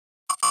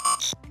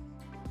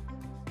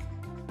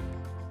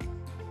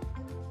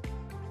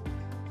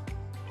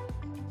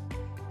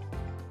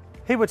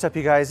Hey, what's up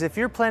you guys? If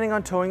you're planning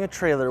on towing a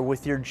trailer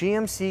with your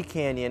GMC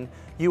Canyon,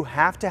 you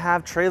have to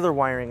have trailer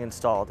wiring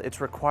installed.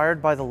 It's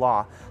required by the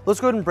law.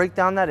 Let's go ahead and break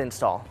down that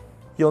install.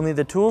 You'll need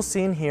the tools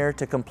seen here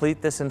to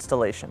complete this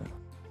installation.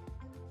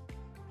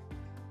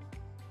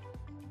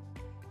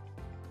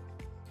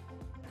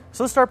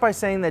 So let's start by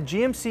saying that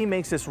GMC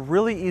makes this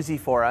really easy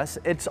for us.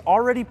 It's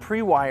already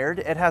pre-wired.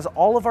 It has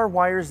all of our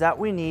wires that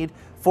we need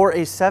for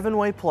a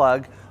 7-way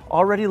plug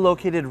already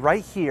located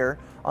right here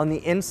on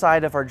the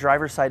inside of our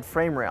driver's side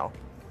frame rail.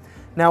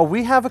 Now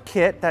we have a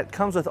kit that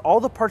comes with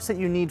all the parts that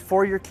you need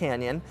for your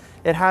Canyon.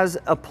 It has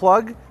a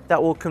plug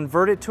that will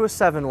convert it to a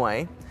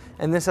 7-way,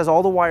 and this has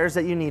all the wires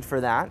that you need for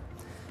that.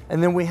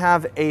 And then we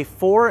have a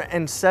 4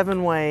 and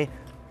 7-way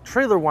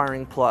trailer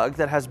wiring plug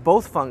that has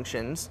both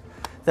functions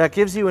that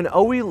gives you an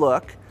OE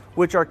look,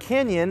 which our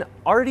Canyon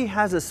already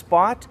has a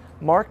spot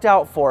marked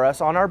out for us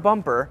on our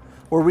bumper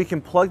where we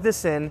can plug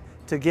this in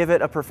to give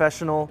it a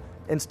professional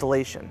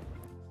installation.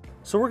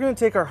 So we're going to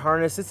take our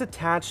harness, it's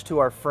attached to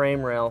our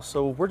frame rail,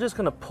 so we're just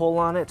going to pull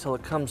on it till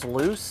it comes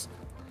loose.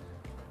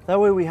 That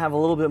way we have a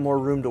little bit more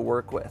room to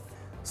work with.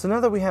 So now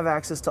that we have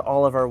access to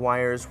all of our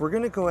wires, we're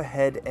going to go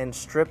ahead and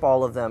strip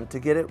all of them to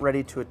get it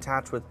ready to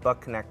attach with butt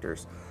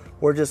connectors.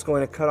 We're just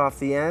going to cut off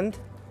the end,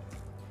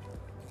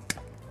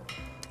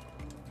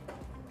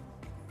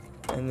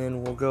 and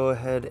then we'll go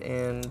ahead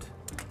and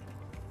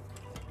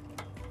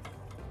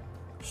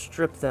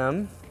strip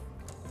them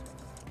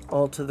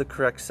all to the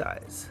correct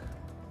size.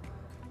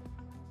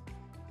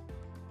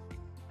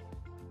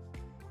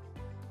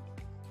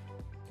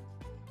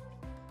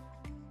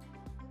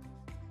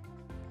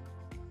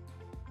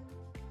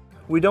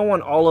 We don't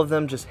want all of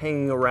them just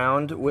hanging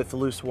around with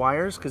loose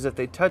wires, because if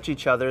they touch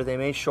each other, they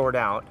may short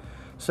out.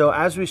 So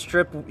as we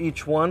strip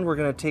each one, we're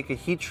going to take a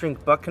heat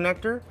shrink butt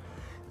connector.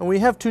 And we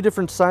have two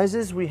different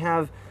sizes. We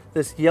have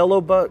this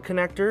yellow butt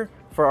connector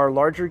for our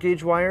larger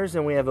gauge wires,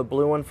 and we have a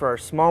blue one for our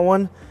small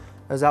one,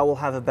 as that will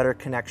have a better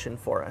connection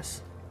for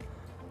us.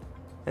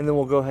 And then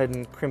we'll go ahead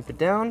and crimp it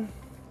down.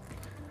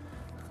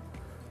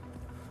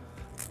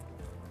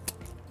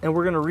 And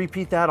we're going to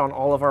repeat that on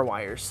all of our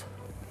wires.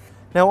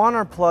 Now on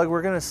our plug,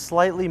 we're going to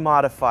slightly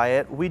modify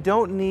it. We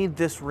don't need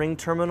this ring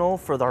terminal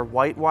for our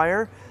white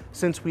wire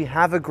since we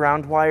have a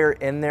ground wire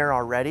in there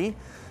already.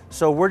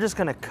 So we're just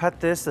going to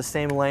cut this the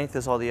same length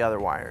as all the other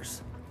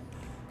wires.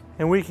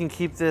 And we can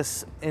keep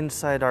this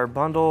inside our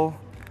bundle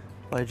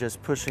by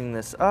just pushing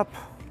this up.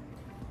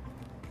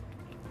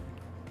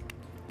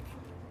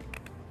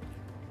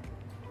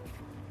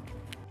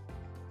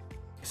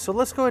 So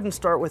let's go ahead and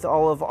start with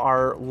all of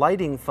our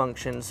lighting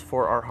functions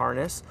for our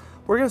harness.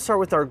 We're going to start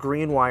with our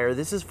green wire.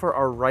 This is for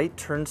our right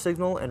turn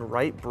signal and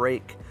right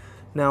brake.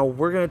 Now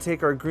we're going to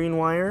take our green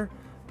wire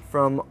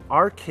from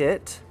our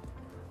kit,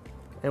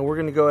 and we're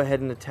going to go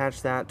ahead and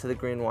attach that to the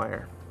green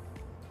wire.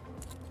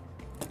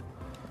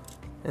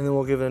 And then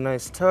we'll give it a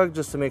nice tug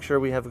just to make sure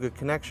we have a good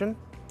connection.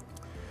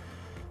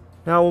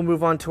 Now we'll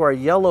move on to our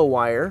yellow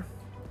wire.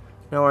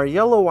 Now our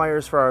yellow wire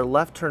is for our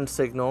left turn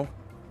signal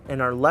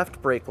and our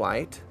left brake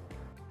light.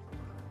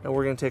 And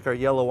we're going to take our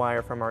yellow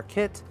wire from our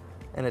kit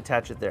and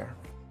attach it there.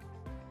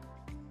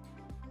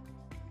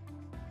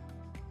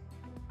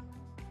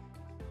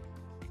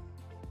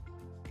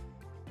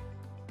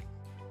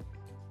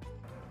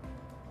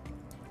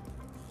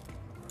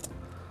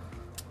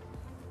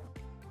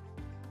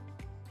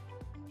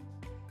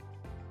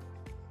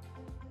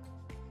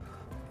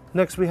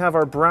 Next we have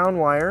our brown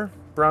wire.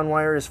 Brown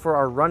wire is for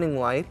our running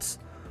lights.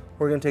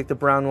 We're going to take the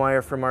brown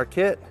wire from our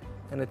kit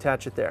and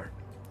attach it there.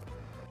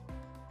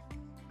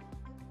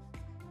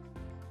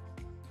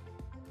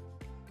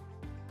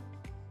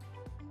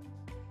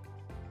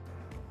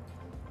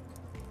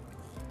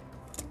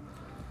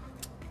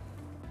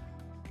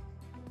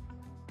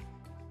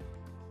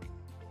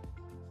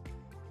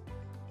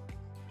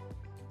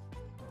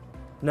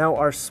 Now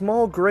our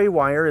small gray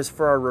wire is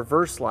for our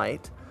reverse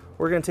light.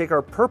 We're going to take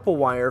our purple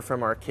wire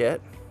from our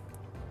kit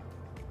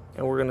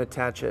and we're going to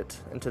attach it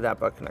into that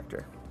butt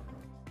connector.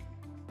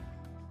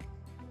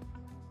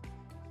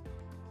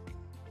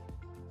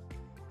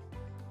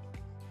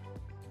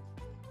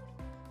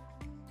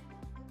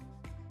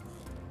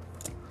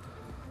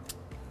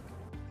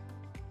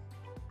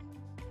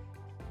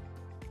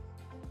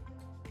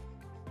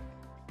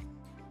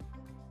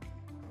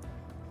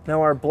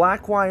 Now our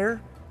black wire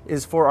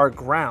is for our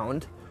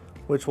ground,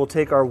 which will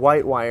take our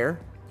white wire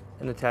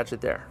and attach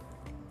it there.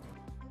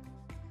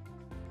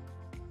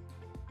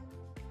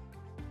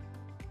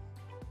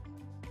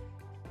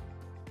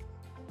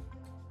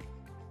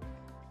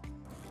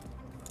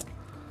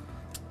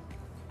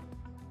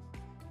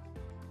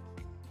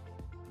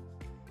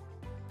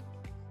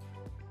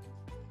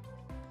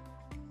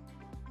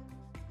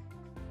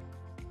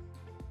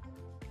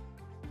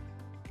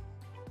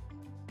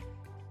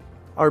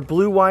 Our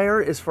blue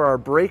wire is for our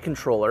brake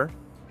controller.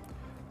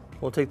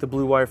 We'll take the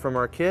blue wire from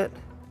our kit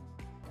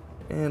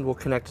and we'll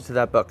connect it to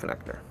that butt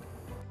connector.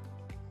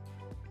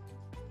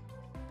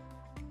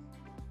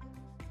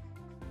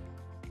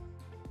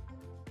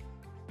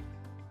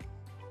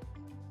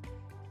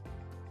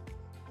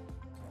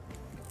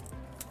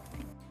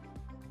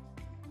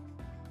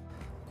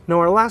 Now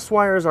our last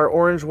wire is our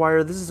orange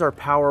wire. This is our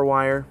power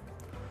wire.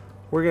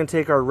 We're going to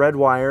take our red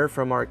wire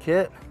from our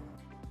kit,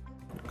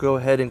 go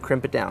ahead and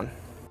crimp it down.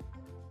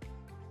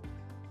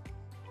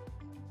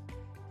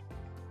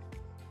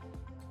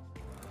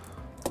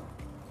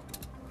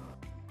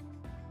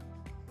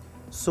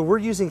 So we're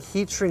using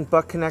heat shrink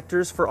butt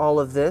connectors for all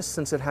of this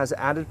since it has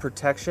added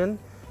protection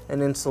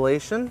and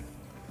insulation.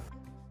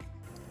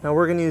 Now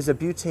we're going to use a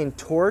butane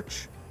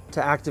torch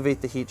to activate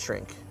the heat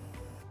shrink.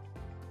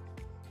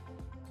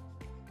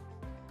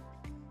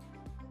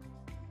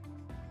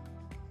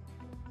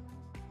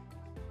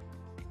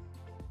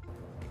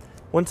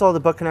 Once all the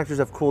butt connectors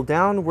have cooled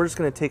down, we're just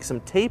going to take some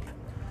tape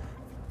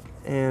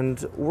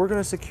and we're going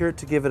to secure it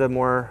to give it a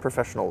more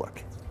professional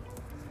look.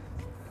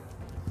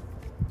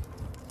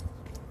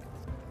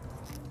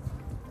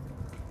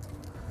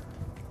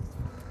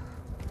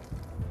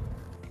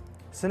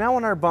 So now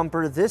on our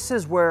bumper, this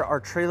is where our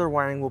trailer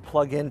wiring will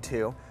plug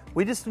into.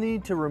 We just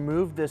need to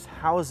remove this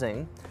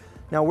housing.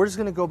 Now we're just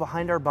going to go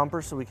behind our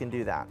bumper so we can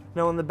do that.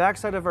 Now on the back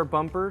side of our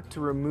bumper,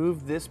 to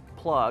remove this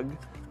plug,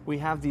 we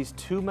have these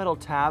two metal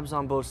tabs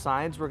on both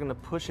sides. We're going to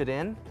push it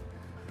in,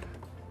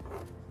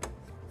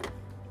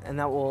 and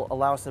that will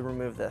allow us to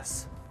remove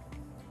this.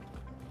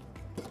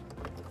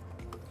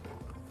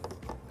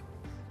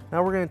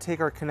 Now we're going to take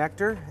our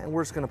connector and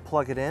we're just going to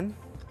plug it in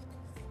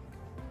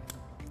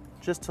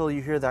just till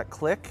you hear that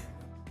click.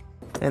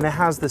 And it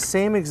has the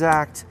same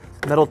exact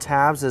metal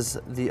tabs as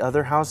the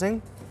other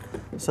housing,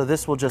 so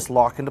this will just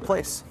lock into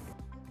place.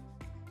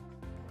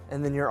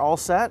 And then you're all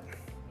set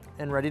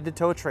and ready to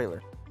tow a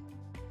trailer.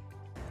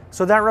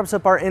 So that wraps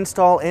up our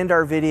install and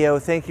our video.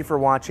 Thank you for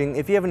watching.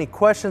 If you have any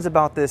questions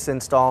about this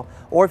install,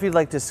 or if you'd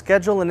like to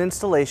schedule an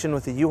installation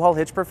with a U-Haul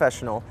Hitch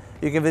Professional,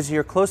 you can visit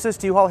your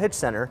closest U-Haul Hitch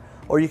Center,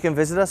 or you can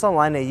visit us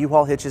online at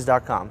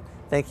uhaulhitches.com.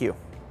 Thank you.